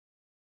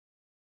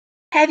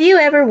Have you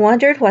ever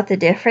wondered what the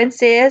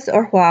difference is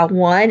or why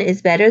one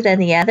is better than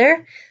the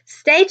other?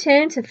 Stay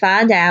tuned to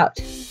find out.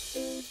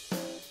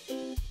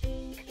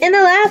 In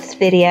the last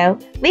video,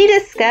 we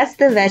discussed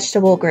the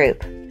vegetable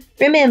group.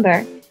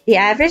 Remember, the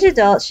average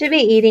adult should be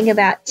eating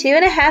about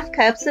 2.5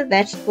 cups of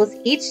vegetables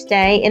each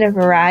day in a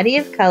variety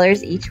of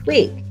colors each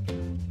week.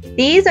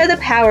 These are the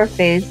power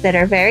foods that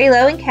are very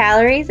low in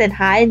calories and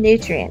high in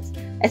nutrients,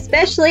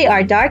 especially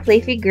our dark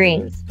leafy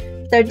greens,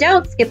 so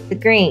don't skip the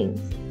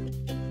greens.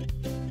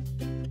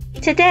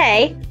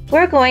 Today,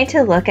 we're going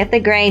to look at the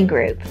grain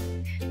group.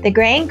 The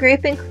grain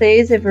group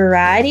includes a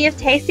variety of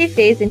tasty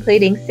foods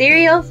including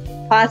cereals,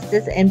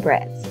 pastas, and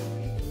breads.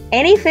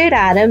 Any food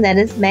item that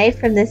is made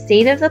from the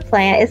seed of the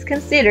plant is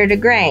considered a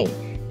grain,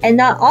 and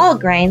not all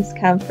grains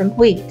come from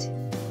wheat.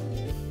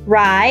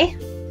 Rye,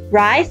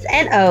 rice,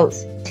 and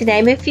oats, to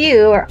name a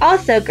few, are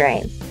also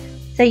grains,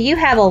 so you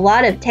have a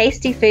lot of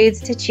tasty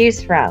foods to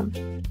choose from.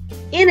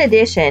 In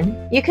addition,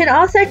 you can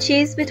also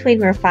choose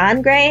between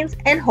refined grains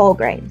and whole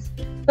grains.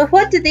 But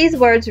what do these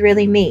words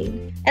really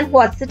mean, and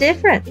what's the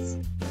difference?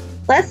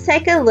 Let's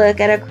take a look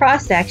at a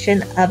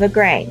cross-section of a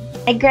grain.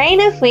 A grain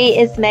of wheat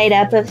is made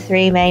up of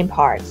 3 main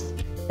parts: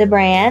 the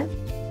bran,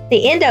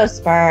 the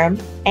endosperm,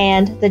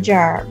 and the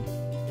germ.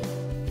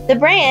 The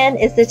bran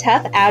is the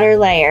tough outer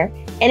layer,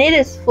 and it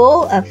is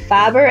full of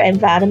fiber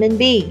and vitamin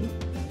B.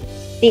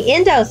 The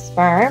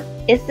endosperm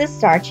is the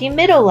starchy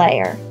middle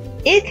layer.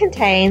 It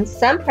contains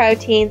some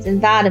proteins and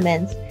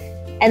vitamins,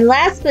 and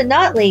last but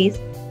not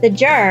least, the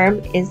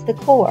germ is the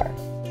core.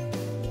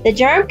 The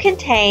germ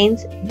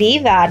contains B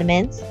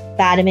vitamins,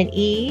 vitamin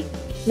E,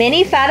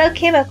 many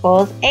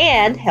phytochemicals,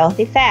 and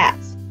healthy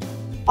fats.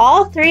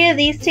 All 3 of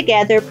these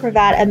together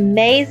provide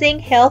amazing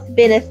health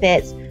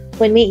benefits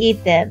when we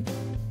eat them,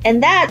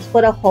 and that's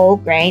what a whole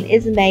grain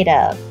is made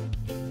of.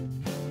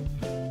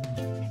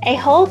 A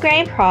whole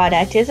grain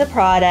product is a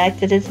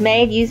product that is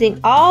made using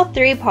all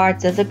 3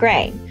 parts of the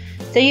grain,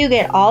 so you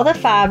get all the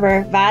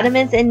fiber,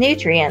 vitamins, and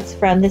nutrients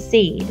from the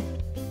seed.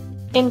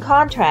 In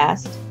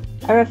contrast,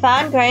 a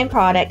refined grain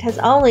product has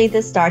only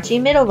the starchy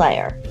middle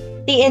layer,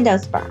 the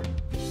endosperm.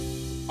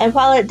 And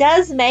while it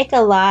does make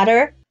a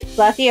lighter,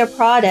 fluffier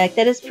product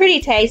that is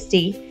pretty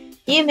tasty,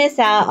 you miss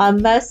out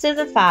on most of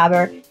the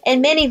fiber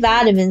and many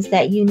vitamins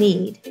that you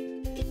need.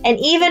 And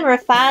even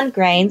refined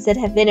grains that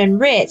have been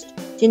enriched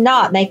do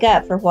not make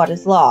up for what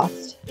is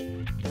lost.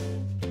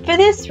 For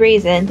this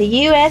reason,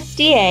 the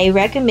USDA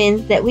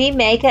recommends that we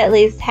make at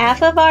least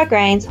half of our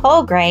grains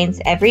whole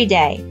grains every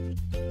day.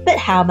 But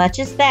how much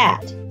is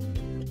that?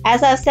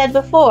 As I've said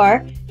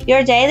before,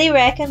 your daily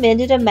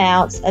recommended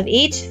amounts of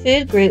each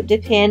food group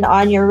depend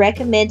on your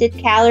recommended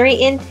calorie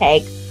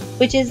intake,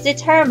 which is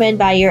determined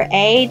by your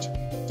age,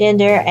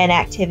 gender, and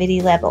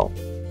activity level.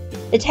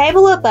 The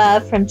table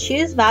above from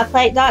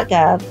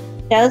ChooseMyPlate.gov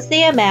shows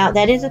the amount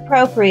that is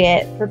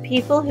appropriate for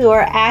people who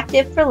are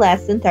active for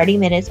less than 30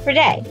 minutes per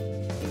day.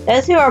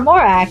 Those who are more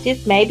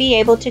active may be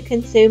able to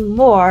consume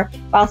more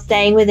while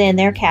staying within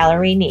their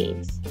calorie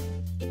needs.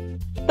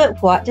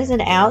 But what does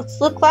an ounce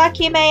look like,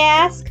 you may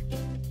ask?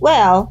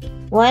 Well,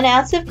 1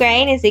 ounce of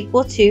grain is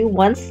equal to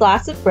 1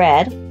 slice of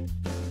bread,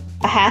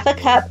 a 1/2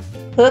 cup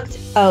cooked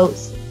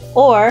oats,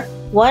 or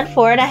 1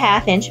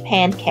 4.5-inch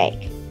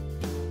pancake.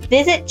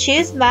 Visit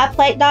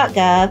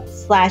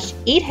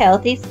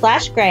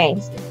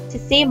ChooseMyPlate.gov/eathealthy/grains to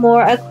see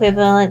more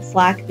equivalents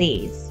like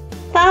these.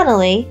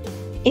 Finally,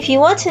 if you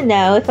want to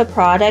know if a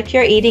product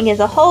you're eating is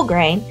a whole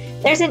grain,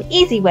 there's an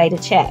easy way to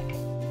check.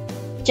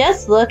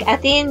 Just look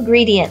at the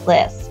ingredient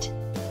list.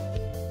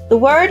 The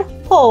word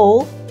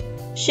whole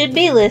should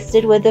be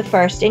listed with the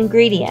first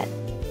ingredient.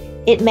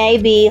 It may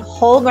be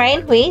whole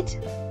grain wheat,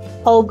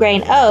 whole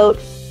grain oat,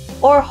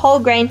 or whole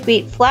grain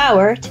wheat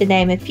flour, to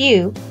name a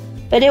few,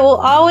 but it will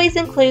always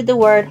include the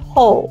word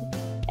whole,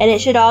 and it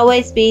should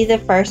always be the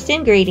first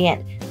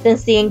ingredient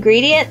since the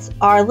ingredients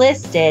are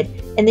listed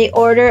in the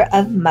order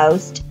of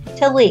most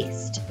to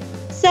least.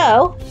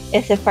 So,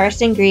 if the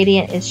first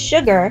ingredient is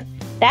sugar,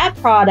 that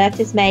product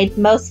is made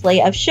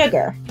mostly of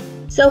sugar.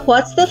 So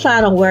what's the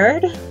final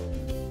word?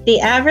 The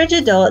average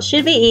adult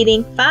should be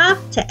eating 5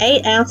 to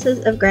 8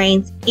 ounces of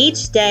grains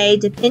each day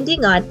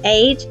depending on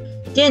age,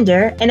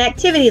 gender, and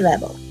activity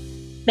level.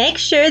 Make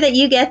sure that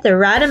you get the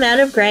right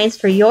amount of grains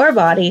for your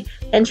body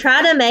and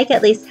try to make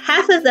at least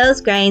half of those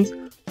grains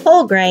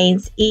whole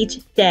grains each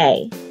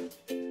day.